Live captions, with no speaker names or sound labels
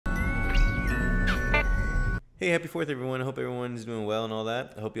Hey, happy 4th, everyone. I hope everyone's doing well and all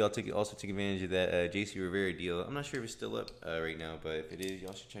that. I hope you all also take advantage of that JC Rivera deal. I'm not sure if it's still up right now, but if it is,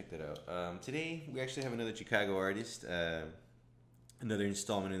 y'all should check that out. Today, we actually have another Chicago artist, another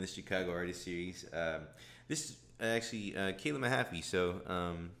installment in this Chicago artist series. This is actually Kayla Mahaffey. So,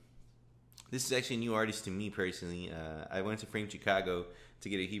 this is actually a new artist to me personally. I went to Frame Chicago to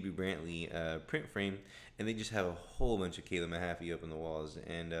get a Hebrew Brantley print frame, and they just have a whole bunch of Kayla Mahaffey up on the walls.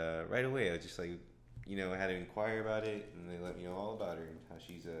 And right away, I was just like, I had to inquire about it, and they let me know all about her and how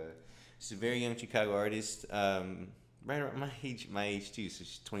she's a very young Chicago artist, right around my age too. So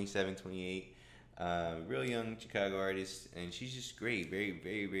she's 27, 28, real young Chicago artist, and she's just great, very,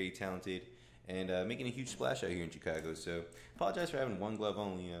 very, very talented, and making a huge splash out here in Chicago. So apologize for having one glove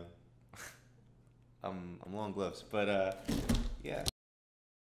only. I'm long gloves, but yeah.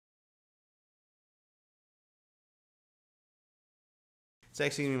 It's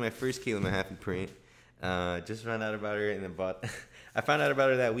actually gonna be my first Kayla Mahaffey print. Just found out about her and then bought. I found out about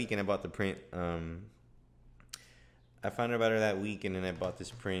her that week and I bought the print. I found out about her that week and then I bought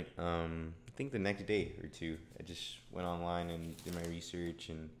this print. I think the next day or two. I just went online and did my research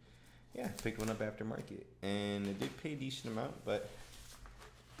and yeah, picked one up aftermarket. And it did pay a decent amount, but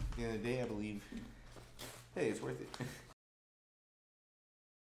at the end of the day, I believe, hey, it's worth it.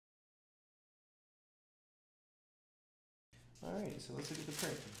 All right, so let's look at the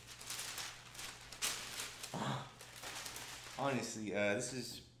print. Honestly, this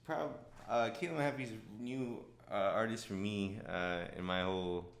is probably Kayla Mahaffey's new artist for me in my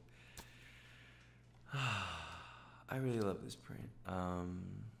whole. I really love this print.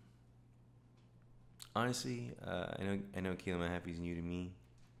 Honestly, I know Kayla Mahaffey's new to me,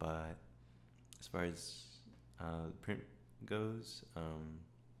 but as far as the print goes, and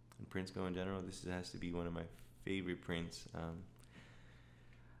prints go in general, this has to be one of my favorite prints.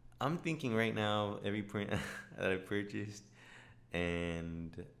 I'm thinking right now every print that I purchased,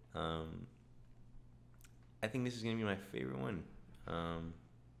 and I think this is gonna be my favorite one.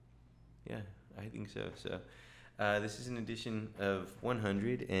 Yeah, I think so. So this is an edition of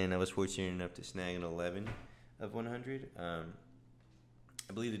 100, and I was fortunate enough to snag an 11 of 100. I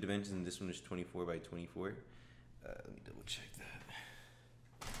believe the dimensions in this one is 24 by 24. Let me double check that.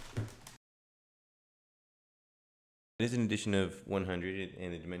 It is an edition of 100,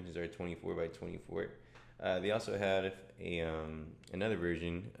 and the dimensions are 24 by 24. They also had another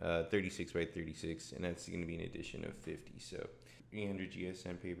version, 36 by 36, and that's going to be an edition of 50. So 300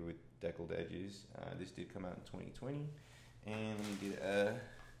 GSM paper with deckled edges. This did come out in 2020, and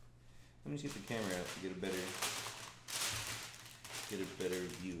let me just get the camera out to get a better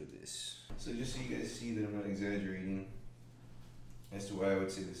view of this. So just so you guys see that I'm not exaggerating as to why I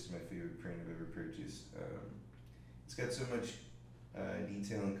would say this is my favorite print I've ever purchased. It's got so much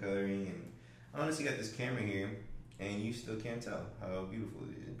detail and coloring, and I honestly got this camera here, and you still can't tell how beautiful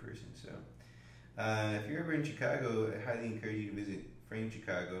it is in person. So, if you're ever in Chicago, I highly encourage you to visit Frame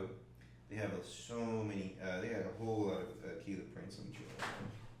Chicago. They have so many. They got a whole lot of Kayla prints. Let me show you.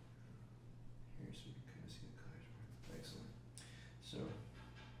 Here, so you can kind of see the colors. Excellent. So,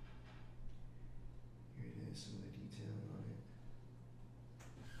 here it is. Some of the detail on it.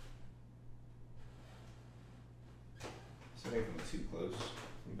 Sorry if I'm too close.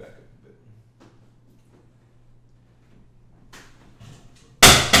 Let me back up a bit.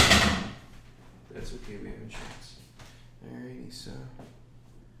 That's okay, we have insurance. Alrighty, so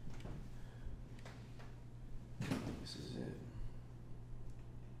this is it.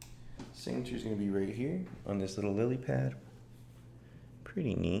 Signature is going to be right here on this little lily pad.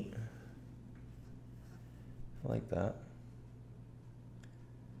 Pretty neat. I like that.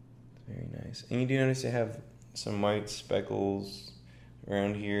 Very nice. And you do notice they have some white speckles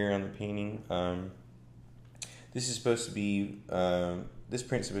around here on the painting. This is supposed to be, this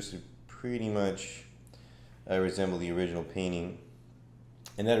print is supposed to pretty much resemble the original painting.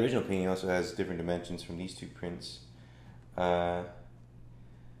 And that original painting also has different dimensions from these two prints. I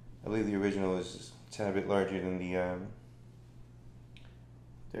believe the original is a tad bit larger than the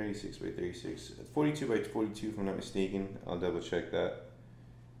 36 by 36. 42 by 42 if I'm not mistaken. I'll double check that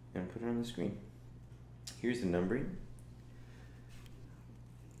and put it on the screen. Here's the numbering.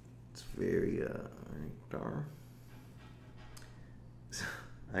 It's very dark.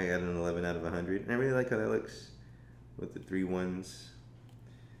 I got an 11 out of 100, and I really like how that looks with the 3 ones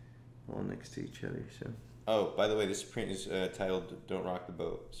all next to each other. So, oh, by the way, this print is titled "Don't Rock the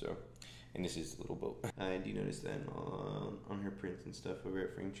Boat." So, and this is the little boat. I do notice that on her prints and stuff over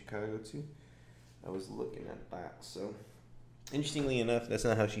at Frame Chicago too. I was looking at that. So, interestingly enough, that's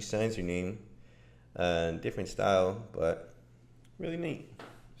not how she signs her name. Different style, but really neat.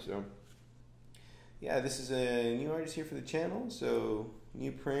 So yeah, this is a new artist here for the channel. So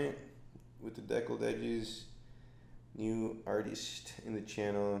new print with the deckled edges. New artist in the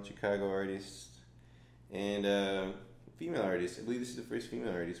channel, Chicago artist, and female artist. I believe this is the first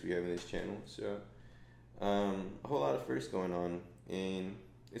female artist we have in this channel. So a whole lot of firsts going on, and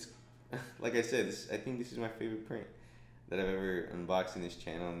it's like I said, I think this is my favorite print that I've ever unboxed in this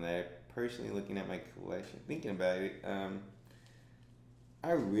channel, and that I personally, looking at my collection, thinking about it,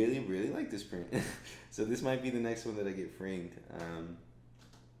 I really like this print. So this might be the next one that I get framed.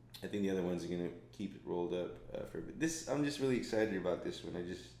 I think the other ones are gonna keep it rolled up for a bit. I'm just really excited about this one.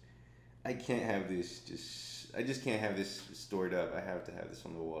 I can't have this I just can't have this stored up. I have to have this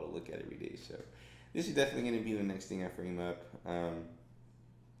on the wall to look at every day. So this is definitely gonna be the next thing I frame up, and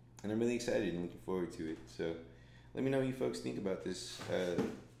I'm really excited and looking forward to it. So let me know what you folks think about this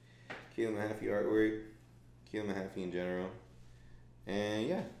Kayla Mahaffey artwork, Kayla Mahaffey in general, and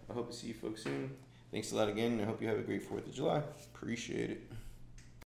yeah, I hope to see you folks soon. Thanks a lot again, and I hope you have a great 4th of July. Appreciate it.